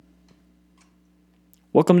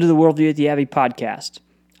Welcome to the Worldview at the Abbey podcast.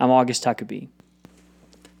 I'm August Huckabee.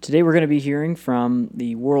 Today we're going to be hearing from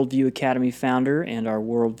the Worldview Academy founder and our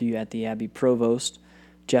Worldview at the Abbey Provost,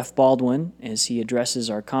 Jeff Baldwin, as he addresses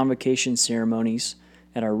our Convocation ceremonies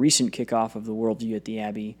at our recent kickoff of the Worldview at the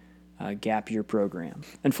Abbey Gap Year program.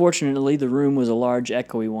 Unfortunately, the room was a large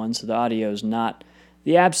echoey one, so the audio is not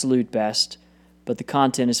the absolute best, but the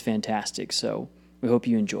content is fantastic, so we hope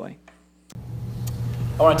you enjoy.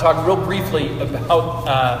 I want to talk real briefly about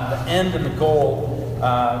the end and the goal, and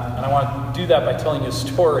I want to do that by telling you a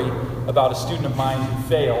story about a student of mine who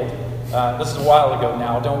failed. This is a while ago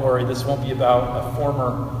now. Don't worry, this won't be about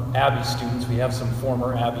former Abbey students. We have some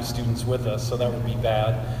former Abbey students with us, so that would be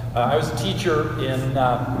bad. I was a teacher in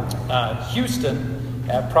Houston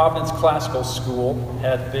at Providence Classical School,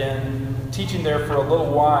 had been teaching there for a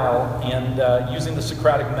little while and using the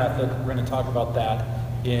Socratic method. We're going to talk about that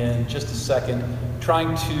in just a second,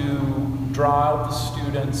 trying to draw out the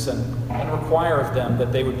students and require of them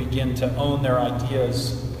that they would begin to own their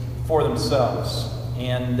ideas for themselves.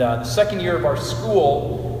 And the second year of our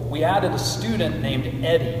school, we added a student named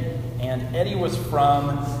Eddie. And Eddie was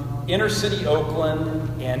from inner city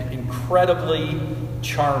Oakland and incredibly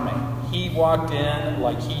charming. He walked in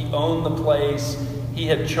like he owned the place. He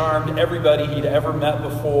had charmed everybody he'd ever met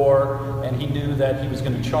before, and he knew that he was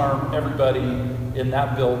going to charm everybody in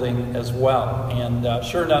that building as well. And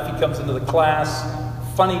sure enough, he comes into the class,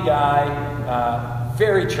 funny guy,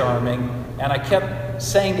 very charming, and I kept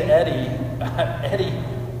saying to Eddie, Eddie,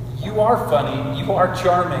 you are funny, you are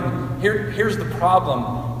charming. Here's the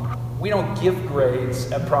problem. We don't give grades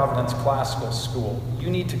at Providence Classical School. You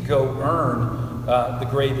need to go earn the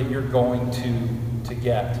grade that you're going to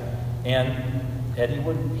get. And Eddie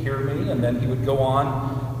would hear me, and then he would go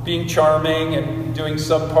on being charming and doing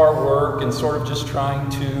subpar work and sort of just trying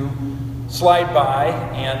to slide by.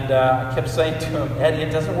 And I kept saying to him, Eddie,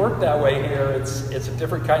 it doesn't work that way here. It's a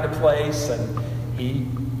different kind of place. And he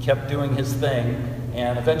kept doing his thing.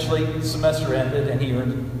 And eventually the semester ended, and he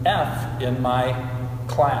earned an F in my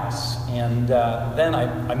class. And then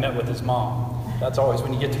I met with his mom. That's always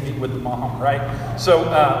when you get to meet with the mom, right? So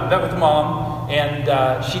met with the mom,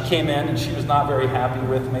 and she came in, and she was not very happy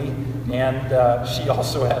with me. And she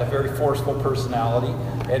also had a very forceful personality.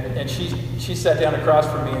 And she sat down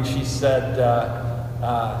across from me, and she said,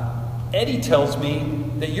 Eddie tells me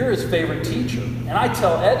that you're his favorite teacher. And I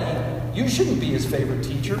tell Eddie, you shouldn't be his favorite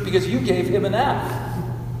teacher because you gave him an F.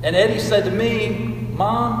 And Eddie said to me,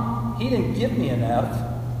 Mom, he didn't give me an F.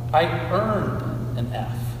 I earned an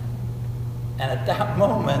F. And at that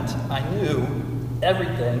moment, I knew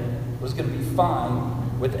everything was going to be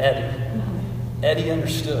fine with Eddie. Eddie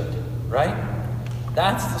understood, right?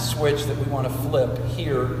 That's the switch that we want to flip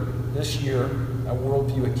here this year at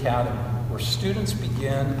Worldview Academy, where students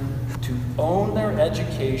begin to own their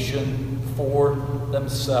education for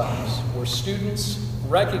themselves, where students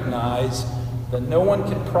recognize that no one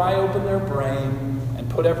can pry open their brain and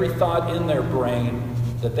put every thought in their brain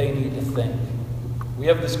that they need to think. We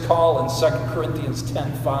have this call in 2 Corinthians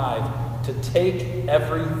 10:5 to take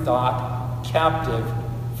every thought captive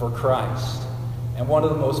for Christ. And one of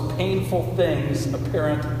the most painful things a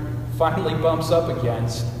parent finally bumps up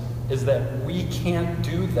against is that we can't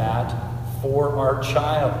do that for our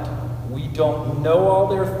child. We don't know all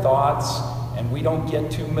their thoughts, and we don't get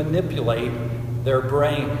to manipulate their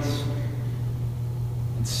brains.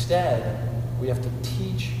 Instead, we have to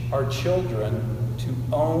teach our children to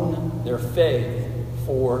own their faith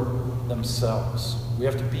for themselves. We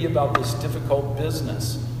have to be about this difficult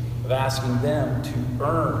business of asking them to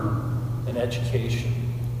earn an education.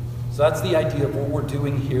 So that's the idea of what we're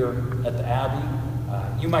doing here at the Abbey.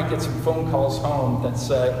 You might get some phone calls home that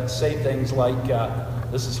say things like,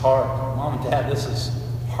 this is hard. Mom and Dad, this is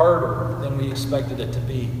harder than we expected it to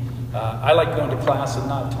be. I like going to class and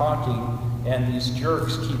not talking, and these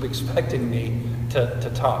jerks keep expecting me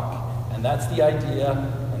to talk. And that's the idea,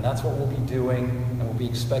 and that's what we'll be doing, and we'll be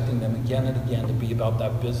expecting them again and again to be about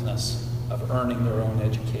that business of earning their own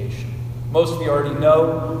education. Most of you already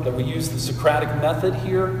know that we use the Socratic method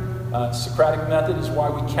here. Socratic method is why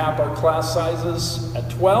we cap our class sizes at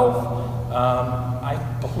 12. I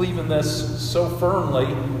believe in this so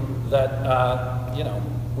firmly that,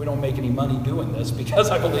 we don't make any money doing this because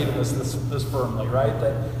I believe in this firmly, right?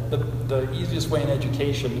 That the easiest way in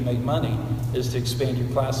education to make money is to expand your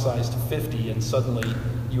class size to 50, and suddenly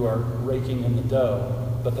you are raking in the dough.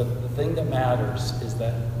 But the thing that matters is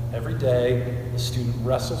that every day the student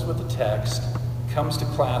wrestles with the text, comes to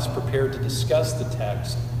class prepared to discuss the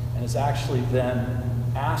text, and is actually then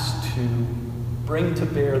asked to bring to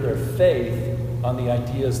bear their faith on the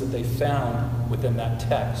ideas that they found within that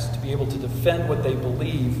text, to be able to defend what they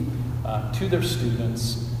believe to their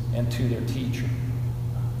students and to their teacher.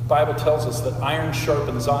 The Bible tells us that iron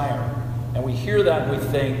sharpens iron, and we hear that and we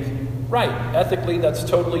think, right, ethically that's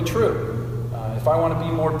totally true. If I want to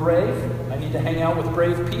be more brave, I need to hang out with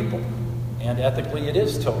brave people. And ethically it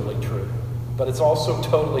is totally true. But it's also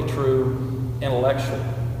totally true intellectually.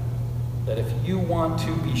 That if you want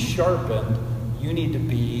to be sharpened, you need to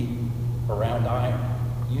be around iron.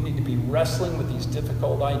 You need to be wrestling with these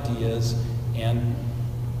difficult ideas and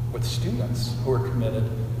with students who are committed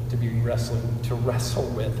to wrestle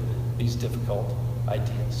with these difficult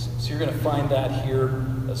ideas. So you're going to find that here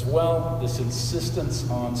as well, this insistence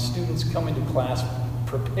on students coming to class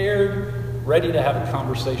prepared, ready to have a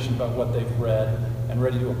conversation about what they've read, and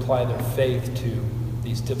ready to apply their faith to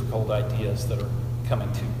these difficult ideas that are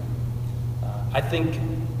coming to them. I think,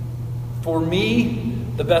 for me,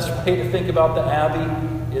 the best way to think about the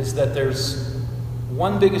Abbey is that there's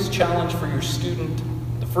one biggest challenge for your student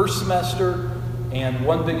the first semester and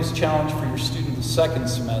one biggest challenge for your student the second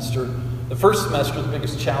semester. The first semester, the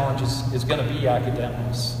biggest challenge is going to be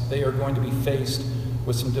academics. They are going to be faced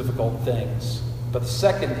with some difficult things. But the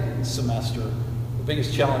second semester, the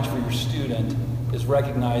biggest challenge for your student is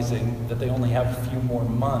recognizing that they only have a few more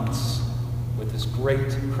months with this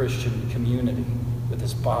great Christian community, with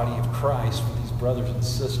this body of Christ, with these brothers and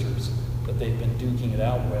sisters that they've been duking it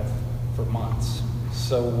out with for months.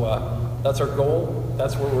 So that's our goal.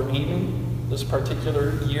 That's where we're aiming this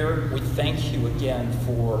particular year. We thank you again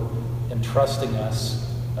for entrusting us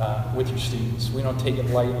with your students. We don't take it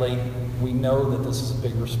lightly. We know that this is a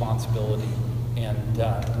big responsibility, and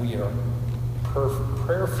we are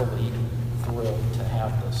prayerfully thrilled to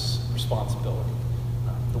have this responsibility.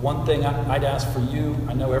 The one thing I'd ask for you,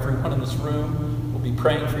 I know everyone in this room will be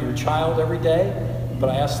praying for your child every day, but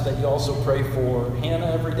I ask that you also pray for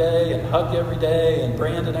Hannah every day, and Hug every day, and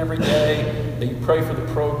Brandon every day, that you pray for the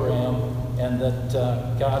program, and that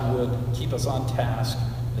God would keep us on task,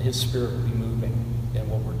 that His Spirit would be moving in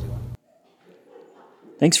what we're doing.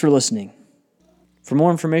 Thanks for listening. For more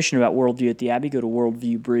information about Worldview at the Abbey, go to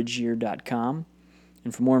worldviewbridgeyear.com.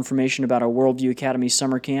 And for more information about our Worldview Academy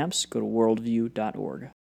summer camps, go to worldview.org.